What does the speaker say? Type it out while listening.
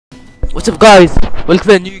What's up, guys? Welcome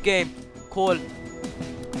to a new game called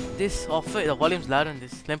this. Oh, fuck, the volume's loud on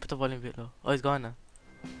this. Let me put the volume a bit low. Oh, it's gone now.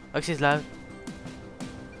 Actually, it's loud.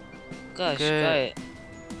 Gosh, Okay.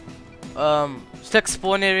 guy. Select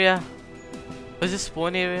spawn area. What's this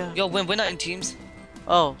spawn area? Yo, we're not in teams.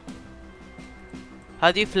 Oh.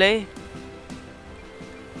 How do you play?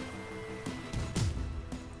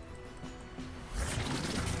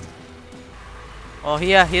 Oh,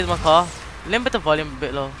 here's my car. Let me put the volume a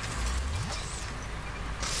bit low.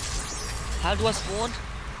 How do I spawn?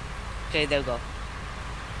 Okay, there we go.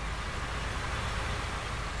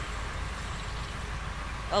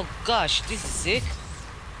 Oh gosh, this is sick.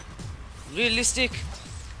 Realistic.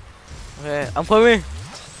 Okay, I'm coming.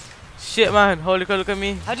 Shit, man. Holy crap, look at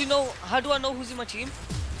me. How do I know who's in my team?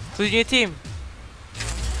 Who's in your team?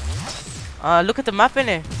 Look at the map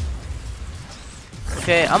innit?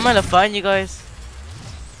 Okay, I'm gonna find you guys.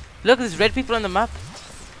 Look, there's red people on the map.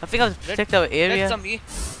 I think I'll protect our area. Red's on me.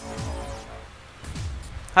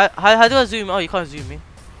 How do I zoom? Oh, you can't zoom me.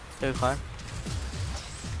 No, you can't.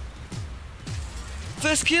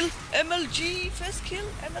 First kill, MLG. First kill,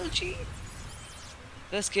 MLG.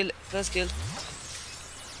 First kill, first kill.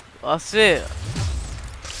 I swear.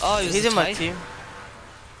 Oh, it was He's a in my tie. team.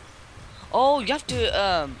 Oh, you have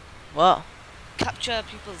to What? capture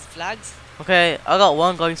people's flags. Okay, I got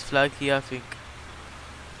one guy's flag here, I think.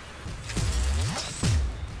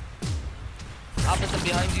 Opposite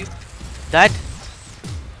behind you. Dad?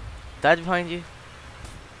 Dad behind you.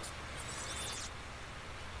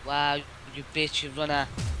 Wow, you bitch, you runner.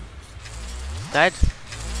 Dad?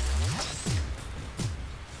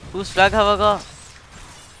 Whose flag have I got?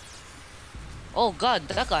 Oh god,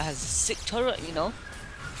 that guy has a sick turret, you know.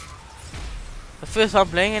 The first time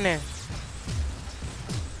playing in it.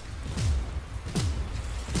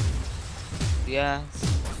 Yeah.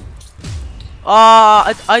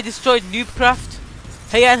 I destroyed Noobcraft.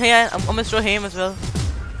 Hey, I'm gonna destroy him as well.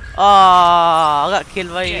 I got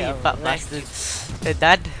killed by Yeah, fat bastard. Hey,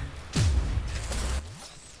 Dad.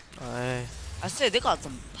 Aye. I said they got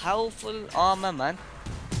some powerful armor, man.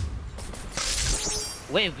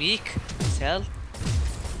 We're weak as hell.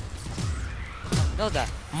 Know that.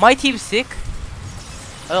 My team's sick.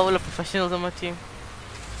 I got all the professionals on my team.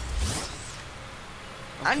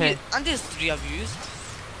 Okay. And there's 3 of you.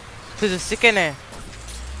 Cause it's sick in there.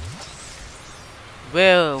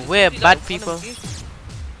 We're bad people.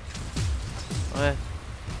 Okay.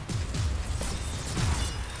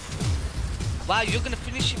 Wow, you're gonna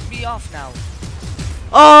finish me off now.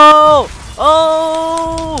 Oh!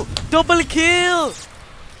 Double kill!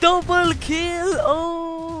 Double kill!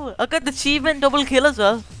 Oh! I got the achievement double kill as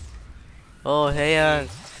well. Oh, hey,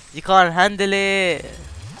 you can't handle it.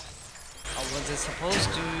 I wasn't supposed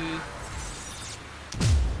to.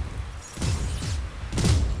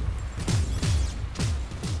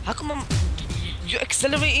 How come you're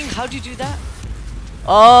accelerating? How do you do that?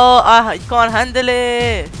 Oh, you can't handle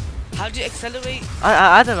it. How do you accelerate?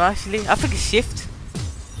 I don't know actually. I think it's shift.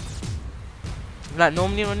 Like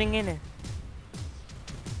normally running in it.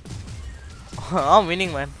 I'm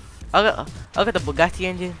winning, man. I got the Bugatti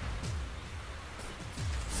engine.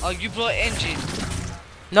 Oh, you brought engine.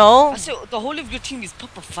 No. I said the whole of your team is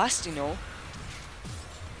proper fast, you know.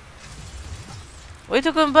 What are you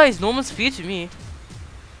talking about? It's normal speed to me.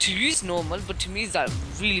 To you is normal, but to me it's like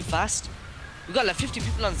really fast. We got like 50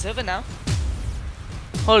 people on the server now.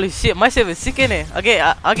 Holy shit, my server is sick in it. I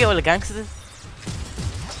get all the gangsters.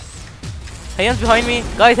 Hayan's behind me.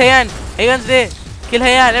 Guys, Hayan's there. Kill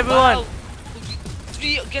Hayan, everyone. Wow.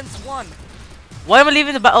 3 against 1. Why am I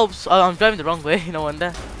leaving the battle? Oh, I'm driving the wrong way, no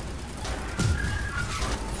wonder.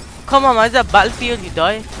 Come on, man, it's a battlefield, you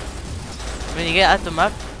die when you get out the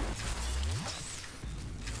map.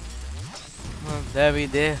 Oh, there we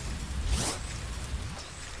there.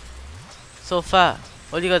 So fat.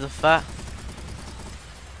 All you guys are fat.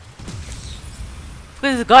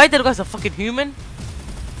 There's a guy that guy's a fucking human.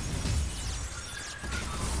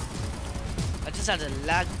 I just had a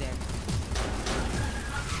lag then.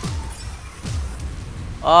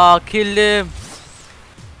 Oh, kill him.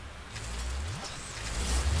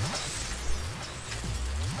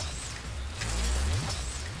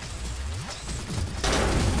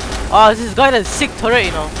 Oh, this guy that's sick turret,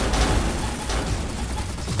 you know.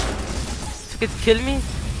 Took it to kill me.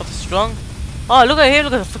 I'm strong. Oh, look at him.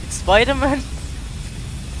 Look at the fucking Spider-Man.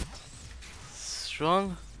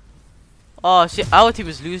 Strong. Oh shit, our team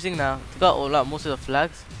is losing now. They got all most of the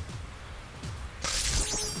flags.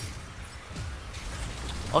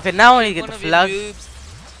 Okay, now I need to get the flag.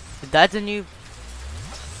 That's a noob.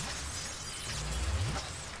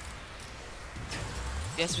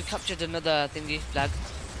 Yes, we captured another thingy flag.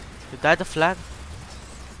 You got the flag?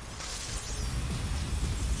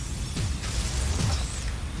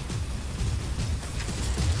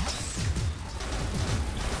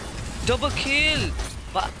 Double kill!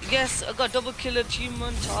 But yes, I got double kill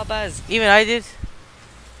achievement, Tabaz. Even I did.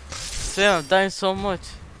 Swear I'm dying so much.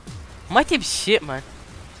 My team's shit, man.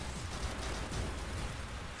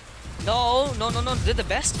 No, no, no, no, they're the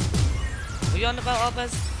best. What are you on about,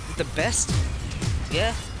 Abaz? They're the best?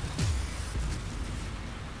 Yeah.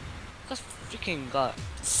 Cause freaking got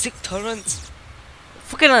sick turrets.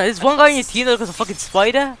 Fucking there's one guy in your team that looks a fucking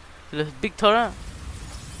spider. With a big turret.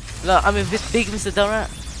 Look, I mean big Mr. Turret.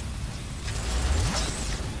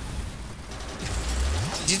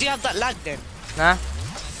 Did you have that lag then? Nah.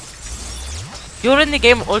 You're in the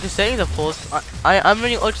game with ultra settings, of course. I'm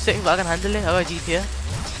running ultra settings, but I can handle it. I got GTA.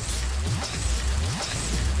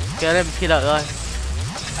 Okay, let me kill that guy.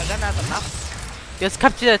 I don't have a map. Just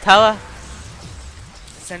capture the tower.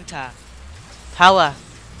 Center. Tower.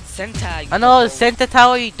 Center. I know, center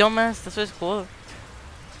tower, you dumbass. That's what it's called.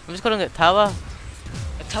 I'm just calling it tower.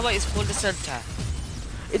 A tower is called the center.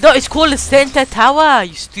 No, it's called the center tower,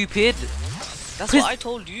 you stupid. That's what I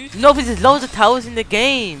told you. No, but there's loads of towers in the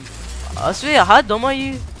game. I swear, how dumb are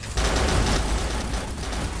you?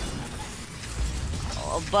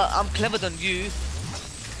 Oh, but I'm clever than you.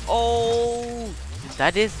 Oh.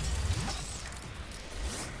 That is.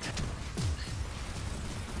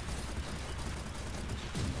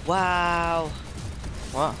 Wow.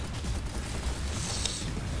 What?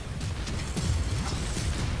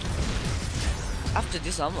 After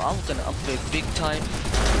this, I'm gonna upgrade big time.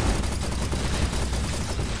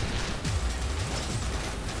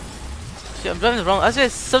 Shit, I'm driving the wrong. I swear,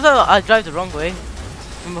 sometimes I drive the wrong way.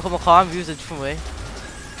 When I come a car, I'm using a different way.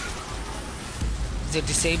 Is it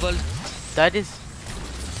disabled? That is.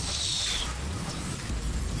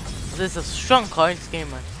 There's a strong car in this game,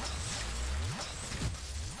 man.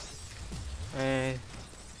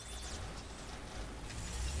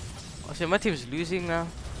 I see my team's losing now.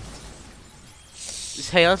 It's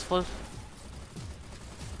Hayan's fault.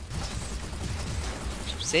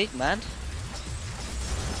 For sake, man.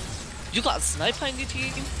 You got a sniper in your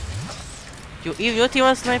team? Even your team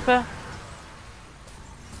has a sniper?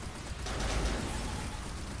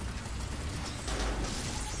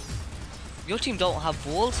 Your team don't have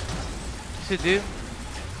balls. Yes, you do.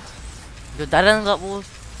 Your dad hasn't got balls.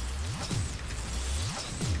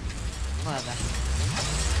 Whatever.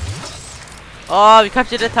 Oh, we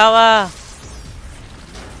captured the tower.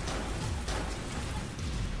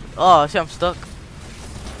 Oh shit, I'm stuck.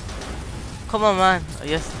 Come on, man.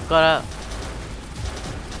 Yes, got out.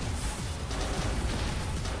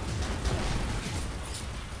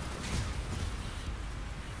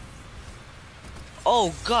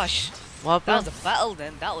 Oh gosh. What That happened? was a battle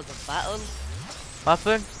then. That was a battle. What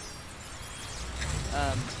happened?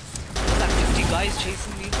 There was like 50 guys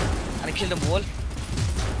chasing me and I killed them all.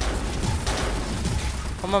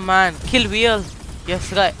 Come on, man. Kill wheel.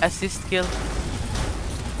 Yes, right. Assist kill.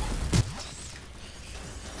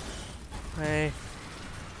 Hey.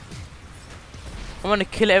 I'm gonna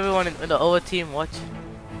kill everyone in the other team. Watch.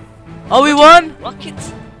 Oh, we won!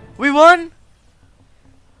 Rockets. We won!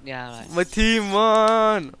 Yeah, right. My team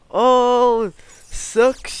won! Oh!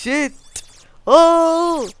 Suck shit!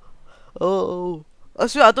 Oh! Oh! I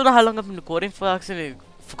swear, I don't know how long I've been recording for. I accidentally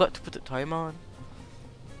forgot to put the timer on.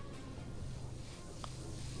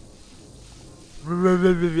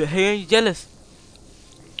 Hey, are you jealous?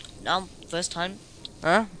 Now, first time.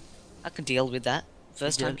 Huh? I can deal with that.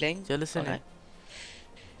 First time playing. Jealous, innit? Okay.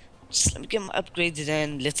 Just let me get my upgrades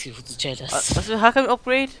and let's see who's jealous. So how can we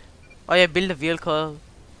upgrade? Oh yeah, build a vehicle.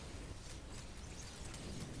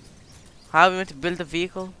 How are we meant to build a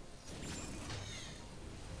vehicle?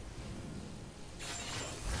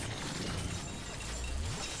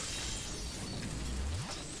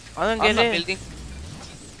 I don't I'm get not it. building.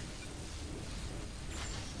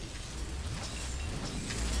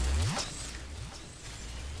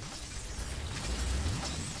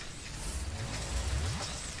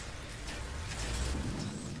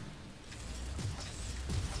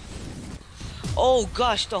 Oh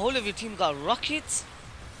gosh, the whole of your team got rockets.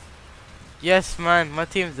 Yes, man, my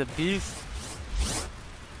team's a beast.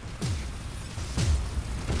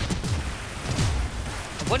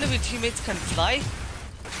 One of your teammates can fly.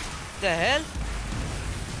 The hell?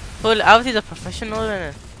 Well, obviously the professional,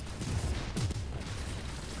 innit?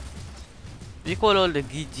 We call all the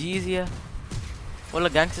GGs here. All the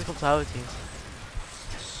gangsters come to our team.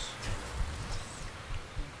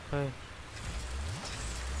 Hey.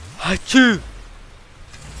 Achoo!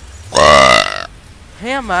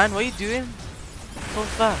 Hey man, what are you doing? So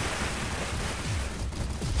fast.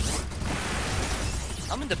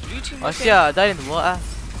 I'm in the blue team. Oh okay? shit, I died in the water.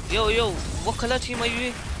 Yo, what color team are you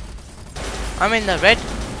in? I'm in the red.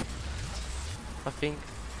 I think.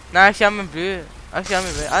 Nah, actually I'm in blue. Actually I'm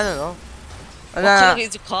in red. I don't know. What Nah, color is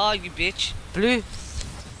the car, you bitch? blue.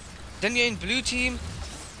 Then you're in blue team.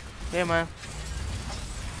 Yeah, man.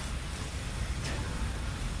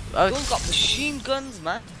 You all got machine guns,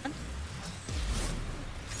 man.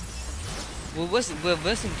 We're worse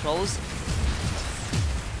than pros.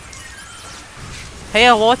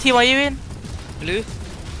 Hey, what team are you in? Blue.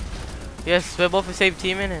 Yes, we're both the same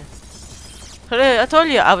team, innit? I told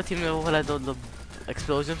you our team never had the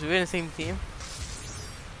explosions. We're in the same team.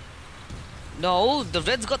 No, the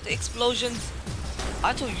reds got the explosions.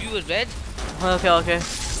 I thought you were red. Okay, okay.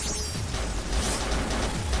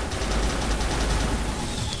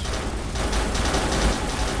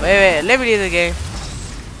 Wait, let me leave the game.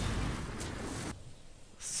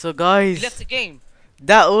 So You guys, left the game.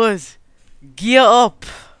 that was Gear Up.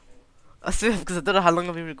 I swear, because I don't know how long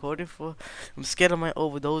I've been recording for. I'm scared I might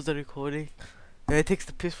overdose the recording. And it takes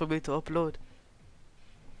the piss for me to upload.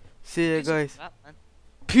 See ya Piece of guys. crap, man.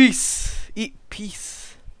 Peace. Eat peace.